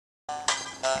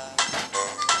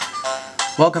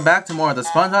Welcome back to more of the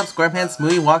SpongeBob Squarepants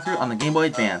movie walkthrough on the Game Boy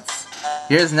Advance.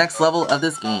 Here's the next level of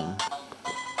this game.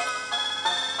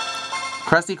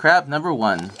 Krusty Krab number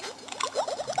 1.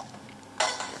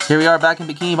 Here we are back in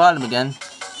Bikini Bottom again.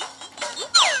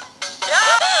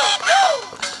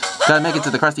 Gotta make it to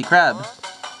the Krusty Krab.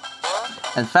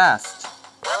 And fast.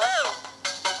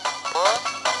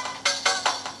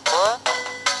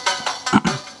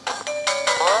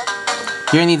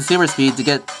 Here you need super speed to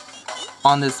get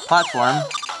on this platform.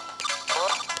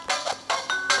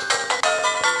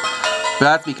 But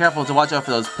I have to be careful to watch out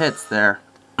for those pits there.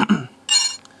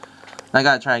 I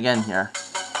gotta try again here.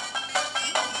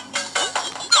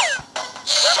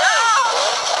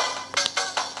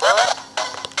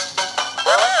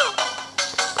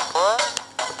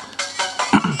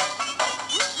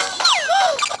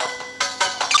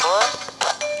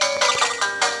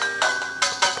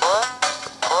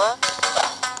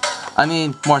 I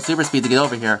need more super speed to get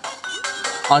over here.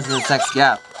 Onto this next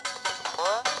gap.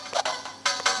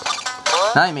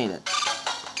 Now I made it.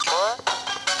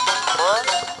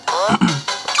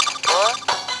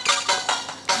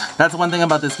 That's one thing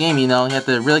about this game, you know, you have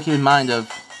to really keep in mind of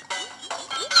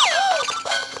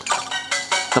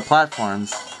the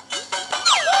platforms.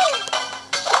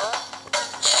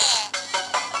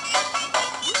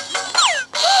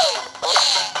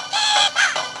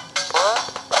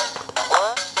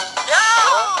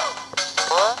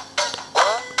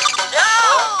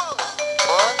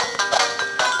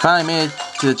 Finally made it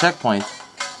to the checkpoint.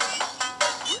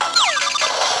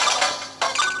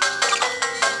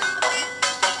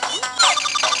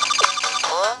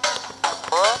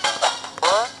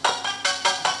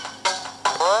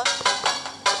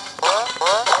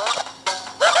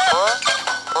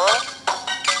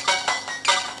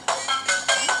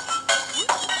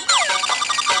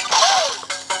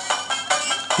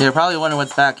 You're probably wondering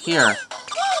what's back here.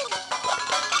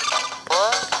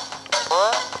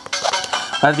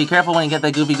 But have to be careful when you get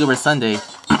that Goober Sundae,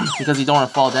 because you don't want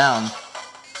to fall down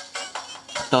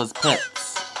those pits.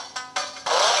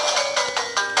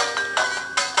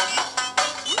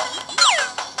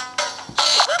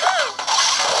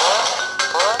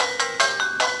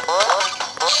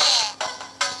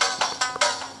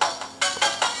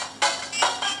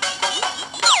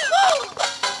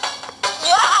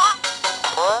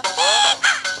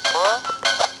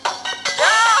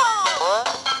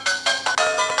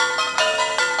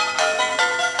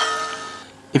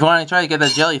 If you want to try to get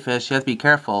that jellyfish, you have to be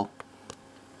careful.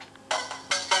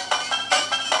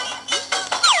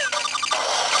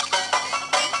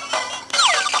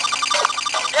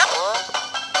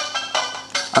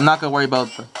 I'm not going to worry about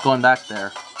going back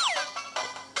there.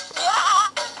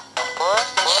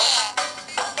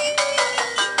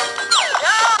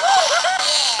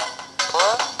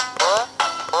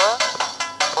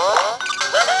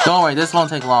 Don't worry, this won't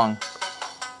take long.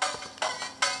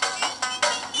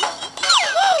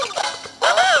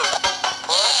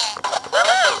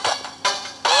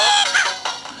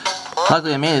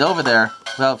 Luckily I made it over there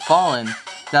without falling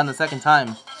down the second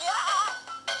time.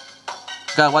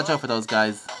 Gotta watch out for those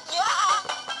guys.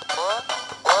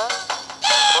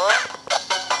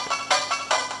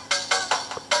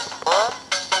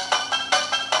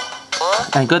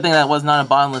 And good thing that was not a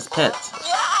bottomless pit.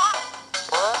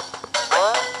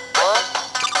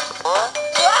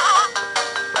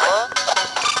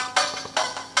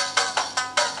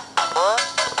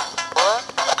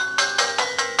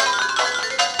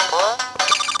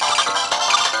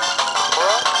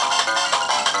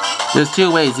 There's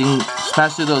two ways. You can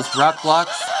smash through those rock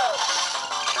blocks,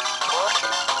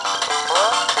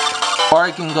 or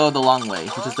you can go the long way,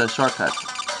 which is the shortcut.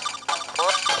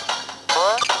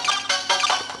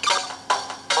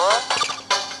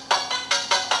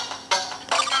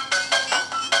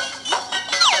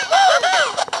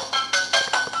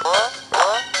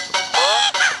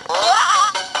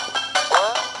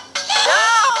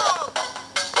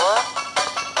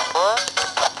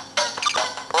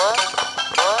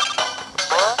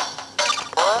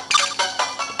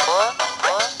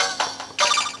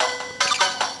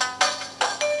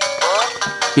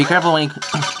 Be careful when you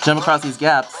jump across these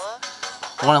gaps.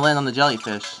 You want to land on the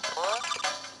jellyfish.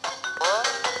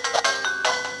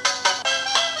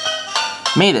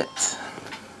 Made it.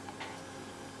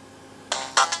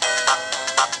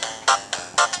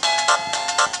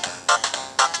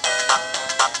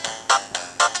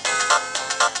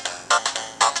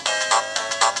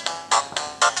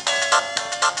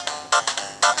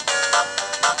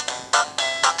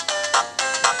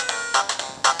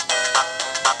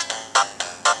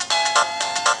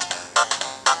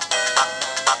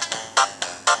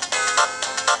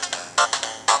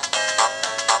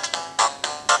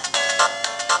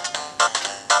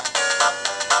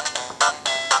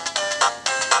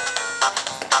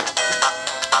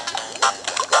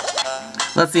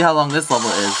 let's see how long this level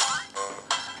is.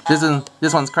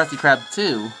 This one's Krusty Krab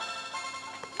 2.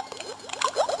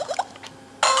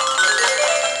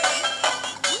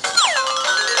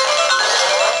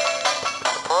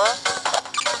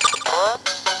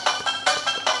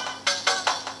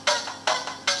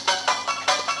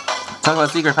 Talk about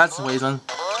secret passageways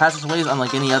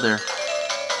unlike any other.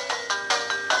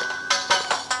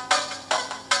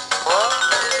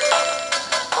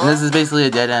 And this is basically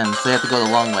a dead end, so you have to go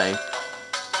the long way.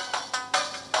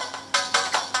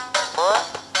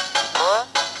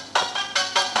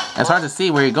 And it's hard to see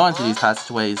where you're going through these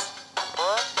passageways.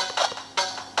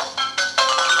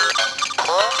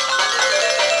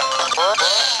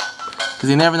 Because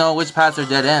you never know which paths are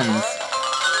dead ends.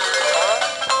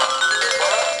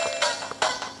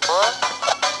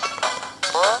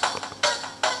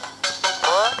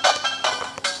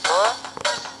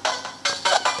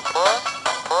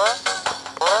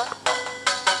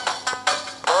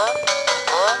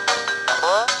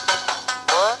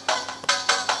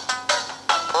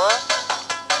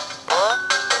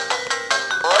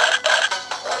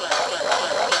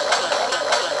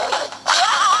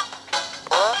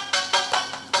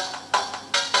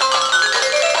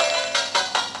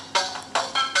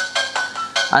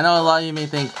 I know a lot of you may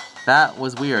think that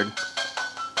was weird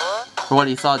for what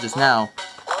he saw just now.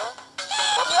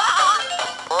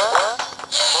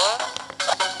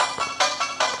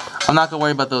 I'm not gonna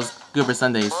worry about those Goober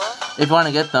Sundaes. If you want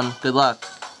to get them, good luck.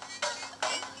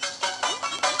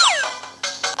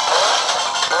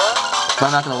 But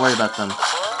I'm not gonna worry about them.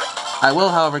 I will,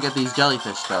 however, get these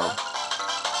Jellyfish though.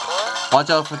 Watch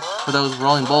out for those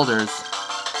rolling boulders.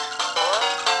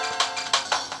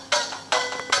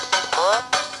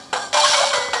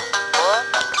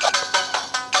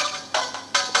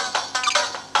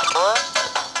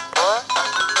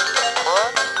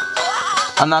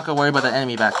 I'm not gonna worry about the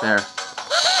enemy back there. You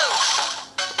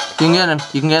can get him.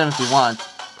 You can get him if you want.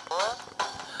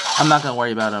 I'm not gonna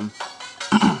worry about him.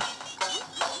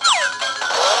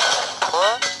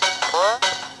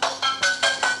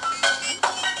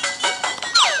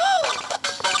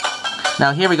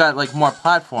 Now here we got like more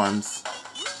platforms.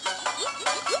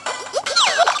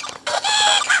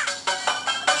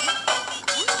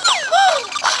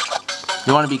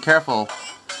 You want to be careful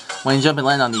when you jump and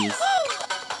land on these.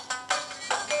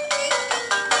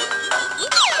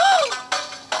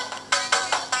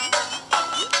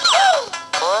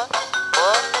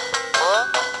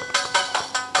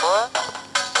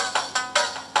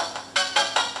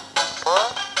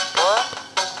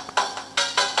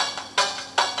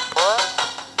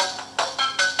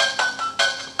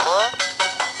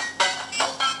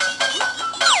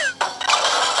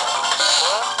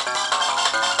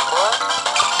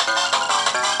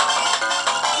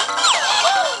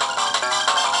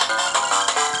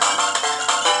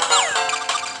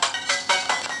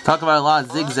 Talk about a lot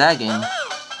of zigzagging.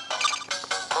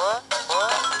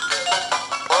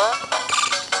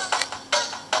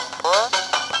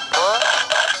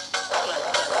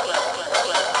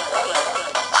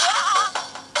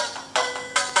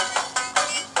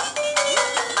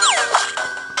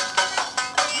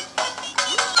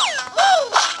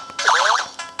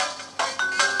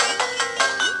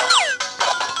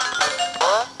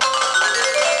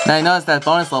 Now I noticed that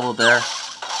bonus level there.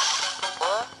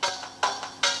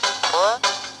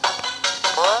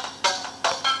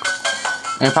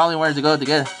 And probably where to go to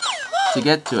get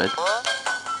to it.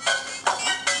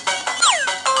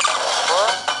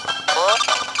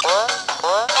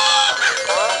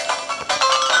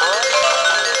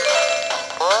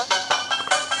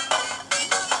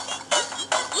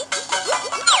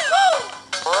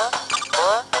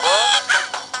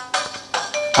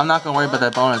 I'm not gonna worry about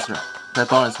that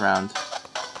bonus round.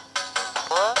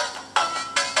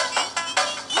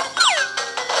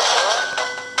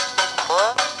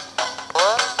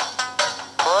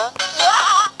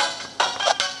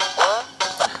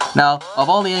 Now, of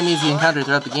all the enemies you encounter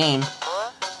throughout the game,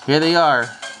 here they are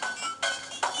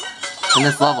in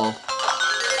this level.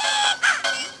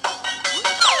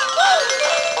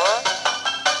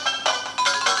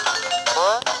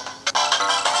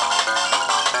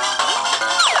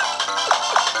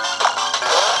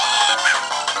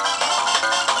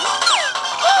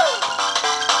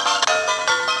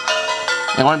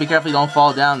 And want to be careful you don't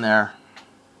fall down there,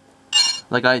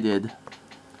 like I did.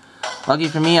 Lucky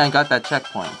for me, I got that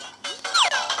checkpoint.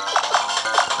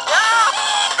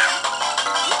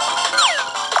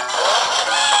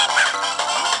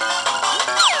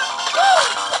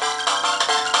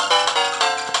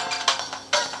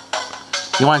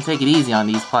 You want to take it easy on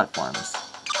these platforms.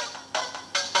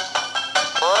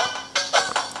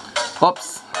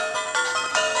 Whoops.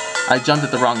 I jumped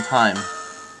at the wrong time.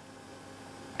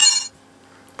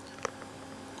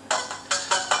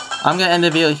 I'm gonna end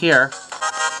the video here.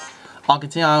 I'll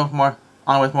continue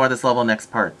on with more of this level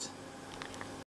next part.